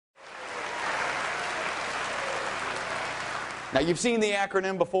Now, you've seen the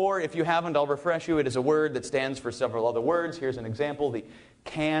acronym before. If you haven't, I'll refresh you. It is a word that stands for several other words. Here's an example. The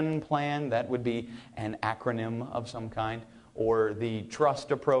CAN plan, that would be an acronym of some kind. Or the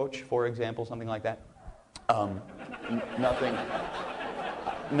trust approach, for example, something like that.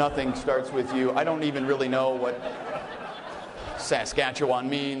 Nothing starts with you. I don't even really know what Saskatchewan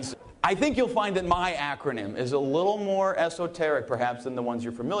means. I think you'll find that my acronym is a little more esoteric, perhaps, than the ones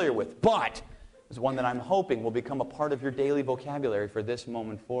you're familiar with. But is one that I'm hoping will become a part of your daily vocabulary for this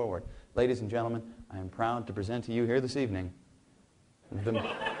moment forward. Ladies and gentlemen, I am proud to present to you here this evening the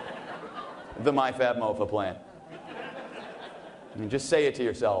MyFab MOFA plan. I mean, just say it to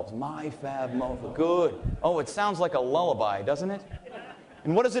yourselves. MyFab MOFA. Good. Oh, it sounds like a lullaby, doesn't it?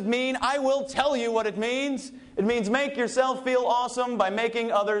 And what does it mean? I will tell you what it means. It means make yourself feel awesome by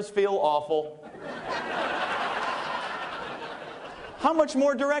making others feel awful. How much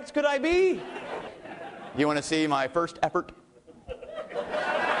more direct could I be? You want to see my first effort?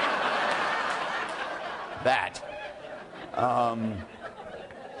 That.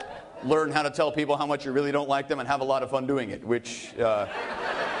 Learn how to tell people how much you really don't like them and have a lot of fun doing it, which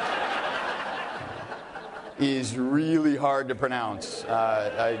is really hard to pronounce.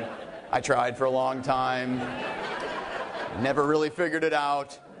 I tried for a long time. Never really figured it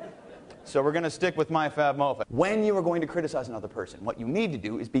out. So we're going to stick with MyFab MOFA. When you are going to criticize another person, what you need to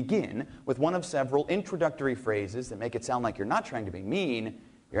do is begin with one of several introductory phrases that make it sound like you're not trying to be mean,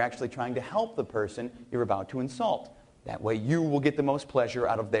 you're actually trying to help the person you're about to insult. That way you will get the most pleasure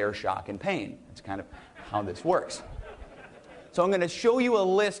out of their shock and pain. That's kind of how this works. So I'm going to show you a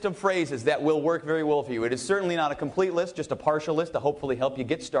list of phrases that will work very well for you. It is certainly not a complete list, just a partial list to hopefully help you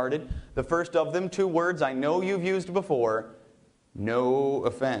get started. The first of them, 2 words I know you've used before. No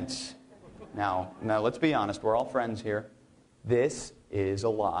offense. Now, let's be honest. We're all friends here. This is a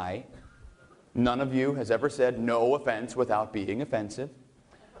lie. None of you has ever said no offense without being offensive.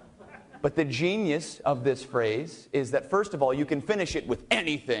 But the genius of this phrase is that, first of all, you can finish it with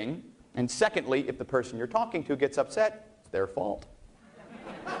anything. And secondly, if the person you're talking to gets upset, it's their fault.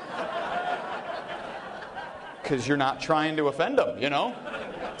 Because you're not trying to offend them, you know?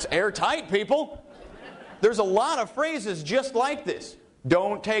 It's airtight, people. There's a lot of phrases just like this.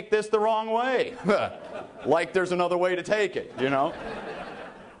 Don't take this the wrong way. Like there's another way to take it, you know?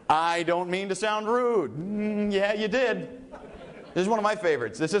 I don't mean to sound rude. Yeah, you did. This is one of my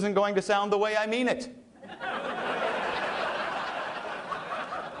favorites. This isn't going to sound the way I mean it.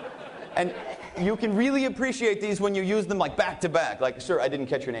 And you can really appreciate these when you use them like back to back. Like, sir, I didn't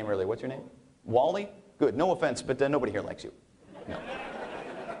catch your name earlier. What's your name? Wally? Good. No offense, but nobody here likes you. No.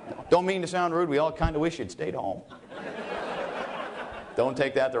 Don't mean to sound rude. We all kind of wish you'd stayed home. Don't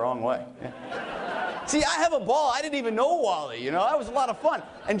take that the wrong way. Yeah. See, I have a ball. I didn't even know Wally, you know. That was a lot of fun.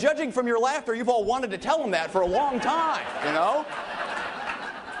 And judging from your laughter, you've all wanted to tell him that for a long time, you know.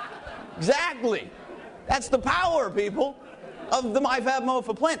 Exactly. That's the power, people, of the MyFab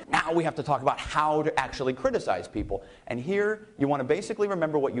MOFA plan. Now we have to talk about how to actually criticize people. And here, you want to basically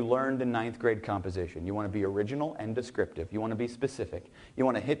remember what you learned in 9th grade composition. You want to be original and descriptive. You want to be specific. You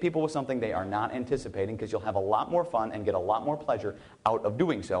want to hit people with something they are not anticipating because you'll have a lot more fun and get a lot more pleasure out of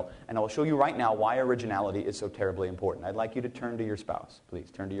doing so. And I will show you right now why originality is so terribly important. I'd like you to turn to your spouse. Please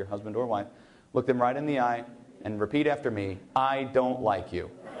turn to your husband or wife. Look them right in the eye and repeat after me, I don't like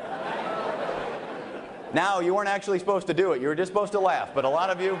you. Now, you weren't actually supposed to do it. You were just supposed to laugh. But a lot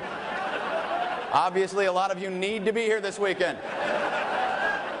of you, obviously, a lot of you need to be here this weekend.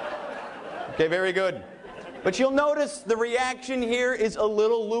 Okay, very good. But you'll notice the reaction here is a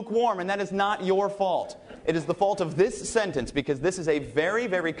little lukewarm, and that is not your fault. It is the fault of this sentence, because this is a very,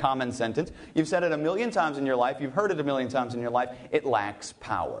 very common sentence. You've said it a million times in your life. You've heard it a million times in your life. It lacks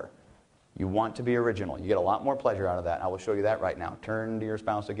power. You want to be original. You get a lot more pleasure out of that. I will show you that right now. Turn to your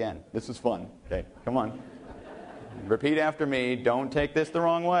spouse again. This is fun. Okay, come on. Repeat after me. Don't take this the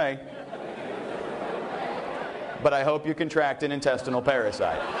wrong way. But I hope you contract an intestinal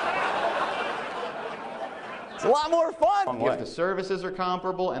parasite. It's a lot more fun. If the services are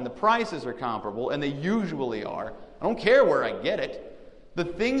comparable and the prices are comparable, and they usually are, I don't care where I get it. The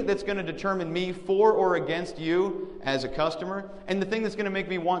thing that's going to determine me for or against you as a customer, and the thing that's going to make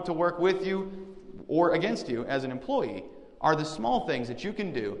me want to work with you or against you as an employee, are the small things that you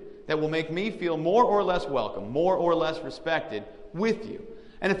can do that will make me feel more or less welcome, more or less respected with you.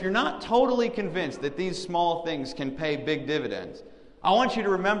 And if you're not totally convinced that these small things can pay big dividends, I want you to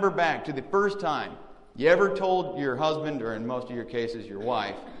remember back to the first time you ever told your husband, or in most of your cases your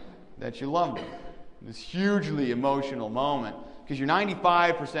wife, that you loved them. This hugely emotional moment. Because you're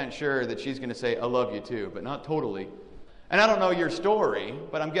 95% sure that she's going to say, I love you too, but not totally. And I don't know your story,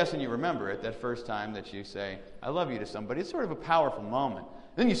 but I'm guessing you remember it, that first time that you say, I love you to somebody. It's sort of a powerful moment.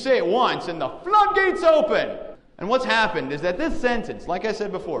 Then you say it once, and the floodgates open. And what's happened is that this sentence, like I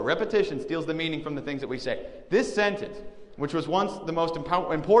said before, repetition steals the meaning from the things that we say. This sentence, which was once the most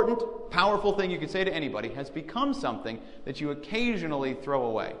important, powerful thing you could say to anybody, has become something that you occasionally throw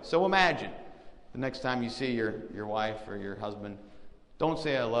away. So imagine the next time you see your wife or your husband, don't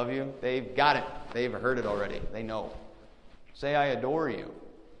say I love you. They've got it. They've heard it already. They know. Say I adore you.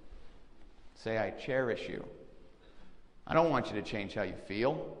 Say I cherish you. I don't want you to change how you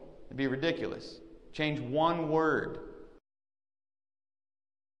feel. It'd be ridiculous. Change one word.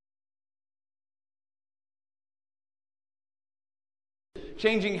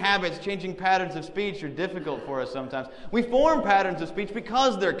 Changing habits, changing patterns of speech are difficult for us sometimes. We form patterns of speech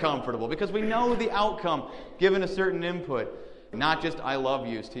because they're comfortable, because we know the outcome given a certain input. Not just I love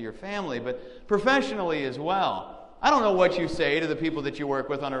yous to your family, but professionally as well. I don't know what you say to the people that you work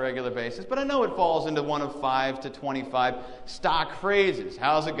with on a regular basis, but I know it falls into one of 5 to 25 stock phrases.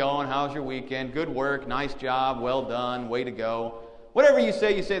 How's it going? How's your weekend? Good work. Nice job. Well done. Way to go. Whatever you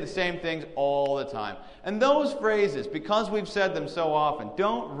say the same things all the time. And those phrases, because we've said them so often,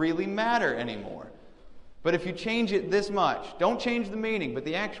 don't really matter anymore. But if you change it this much, don't change the meaning, but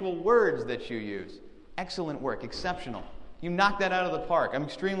the actual words that you use. Excellent work. Exceptional. You knocked that out of the park. I'm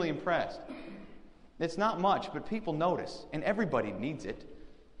extremely impressed. It's not much, but people notice, and everybody needs it.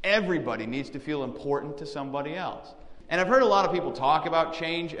 Everybody needs to feel important to somebody else. And I've heard a lot of people talk about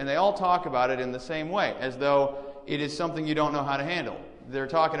change, and they all talk about it in the same way, as though it is something you don't know how to handle. They're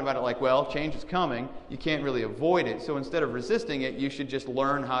talking about it like, well, change is coming. You can't really avoid it, so instead of resisting it, you should just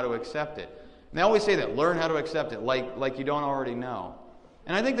learn how to accept it. And they always say that, learn how to accept it, like you don't already know.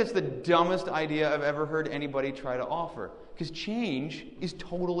 And I think that's the dumbest idea I've ever heard anybody try to offer, because change is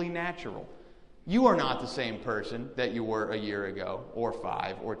totally natural. You are not the same person that you were a year ago, or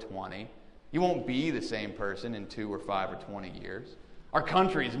 5, or 20. You won't be the same person in 2 or 5 or 20 years. Our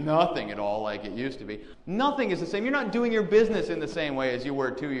country is nothing at all like it used to be. Nothing is the same. You're not doing your business in the same way as you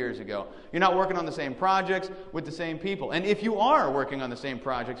were 2 years ago. You're not working on the same projects with the same people. And if you are working on the same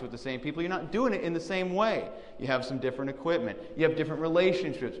projects with the same people, you're not doing it in the same way. You have some different equipment. You have different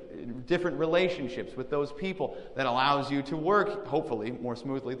relationships with those people that allows you to work, hopefully, more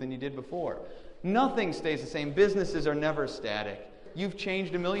smoothly than you did before. Nothing stays the same. Businesses are never static. You've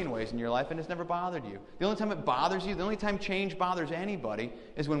changed a million ways in your life and it's never bothered you. The only time it bothers you, the only time change bothers anybody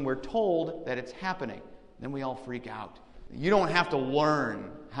is when we're told that it's happening. Then we all freak out. You don't have to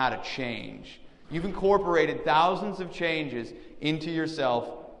learn how to change. You've incorporated thousands of changes into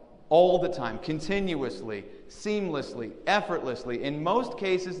yourself all the time, continuously, seamlessly, effortlessly, in most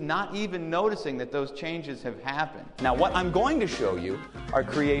cases not even noticing that those changes have happened. Now what I'm going to show you are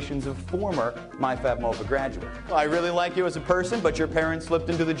creations of former MyFabMocha graduates. Well, I really like you as a person, but your parents slipped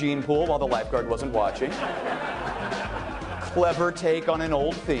into the gene pool while the lifeguard wasn't watching. Clever take on an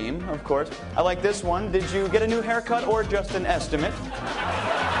old theme, of course. I like this one. Did you get a new haircut or just an estimate?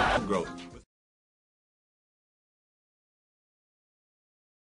 Growth.